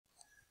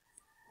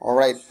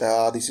Alright,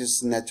 this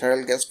is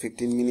Naturalgas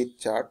 15-minute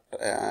chart,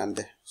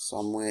 and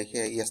somewhere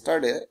here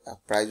yesterday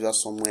price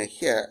was somewhere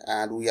here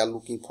and we are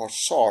looking for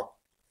short.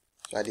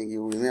 So I think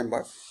you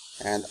remember,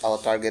 and our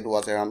target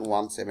was around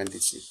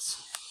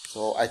 176.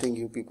 So I think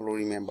you people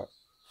remember.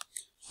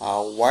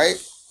 Why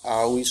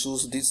we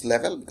choose this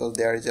level? Because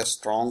there is a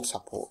strong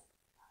support.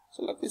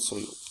 So let me show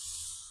you.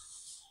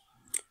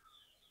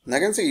 Now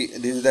you can see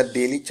this is the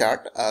daily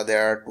chart.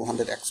 There are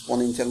 200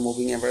 exponential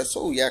moving average,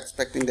 so we are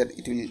expecting that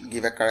it will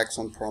give a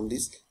correction from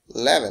this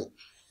level.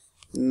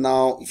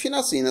 Now if you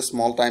now see in a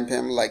small time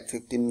frame like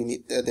 15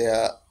 minutes, they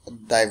are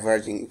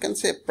diverging. You can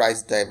say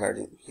price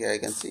diverging. Here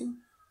you can see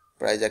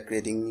price are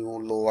creating new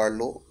lower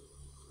low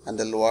and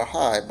the lower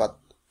high, but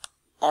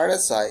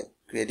RSI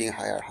creating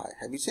higher high.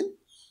 Have you seen?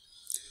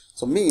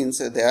 So means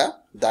they are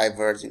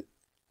diverging,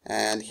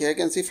 and here you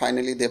can see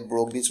finally they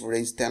broke this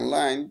resistance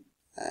line.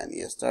 And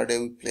yesterday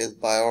we placed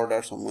buy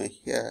order somewhere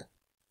here,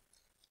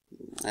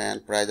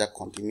 and price are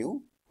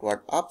continue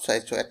toward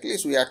upside. So at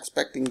least we are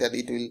expecting that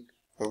it will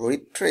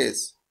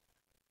retrace,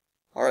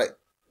 alright,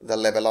 the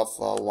level of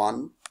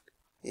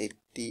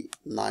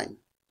 189.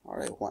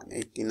 Alright,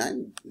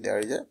 189. There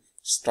is a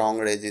strong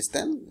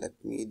resistance.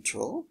 Let me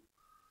draw.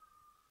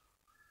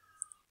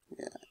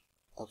 Yeah,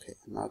 okay,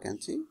 now you can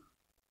see.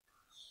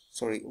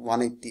 Sorry,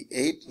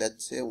 188.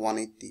 Let's say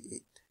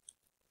 188.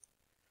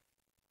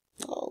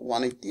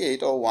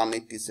 188 or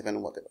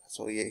 187, whatever.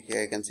 So here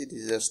you can see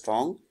this is a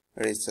strong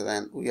resistance,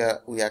 and we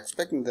are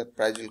expecting that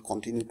price will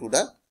continue to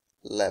the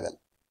level.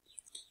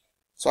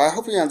 So I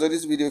hope you enjoyed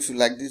this video. If you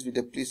like this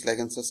video, please like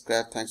and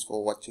subscribe. Thanks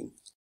for watching.